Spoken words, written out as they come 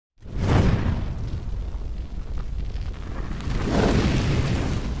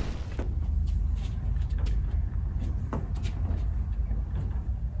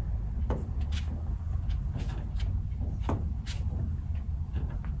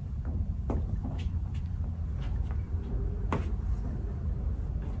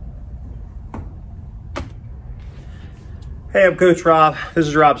Hey, I'm Coach Rob. This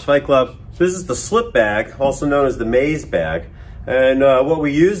is Rob's Fight Club. This is the slip bag, also known as the maze bag. And what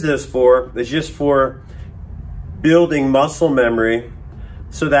we use this for is just for building muscle memory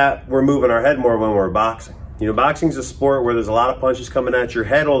so that we're moving our head more when we're boxing. You know, boxing's a sport where there's a lot of punches coming at your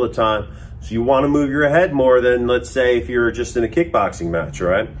head all the time. So you want to move your head more than, let's say, if you're just in a kickboxing match,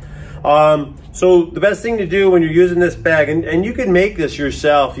 right? So the best thing to do when you're using this bag, and you can make this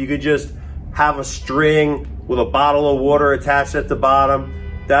yourself, you could just have a string with a bottle of water attached at the bottom.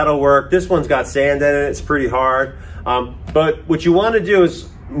 That'll work. This one's got sand in it, it's pretty hard. But what you want to do is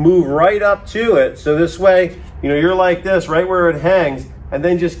move right up to it. So this way, you know, you're like this, right where it hangs, and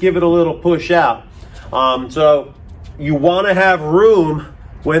then just give it a little push out. So you want to have room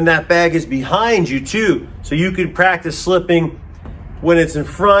when that bag is behind you too. So you can practice slipping when it's in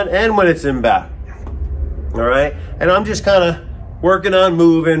front and when it's in back. All right. And I'm just kind of working on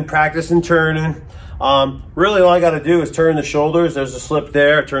moving, practicing turning. Really all I got to do is turn the shoulders. There's a slip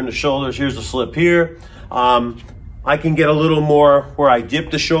there, turn the shoulders. Here's a slip here. I can get a little more where I dip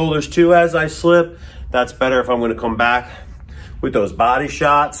the shoulders too as I slip. That's better if I'm going to come back with those body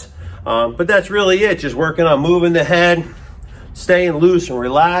shots. But that's really it. Just working on moving the head, staying loose and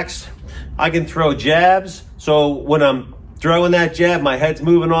relaxed. I can throw jabs. So when I'm throwing that jab, my head's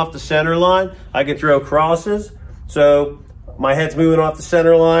moving off the center line. I can throw crosses. So my head's moving off the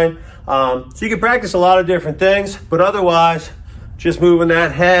center line. So you can practice a lot of different things, but otherwise, just moving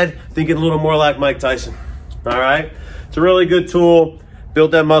that head, thinking a little more like Mike Tyson. All right. It's a really good tool.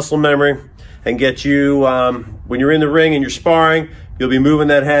 Build that muscle memory and get you, when you're in the ring and you're sparring, you'll be moving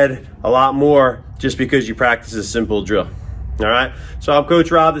that head a lot more just because you practice a simple drill. All right. So I'm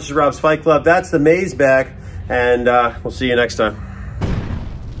Coach Rob. This is Rob's Fight Club. That's the maze bag, and we'll see you next time.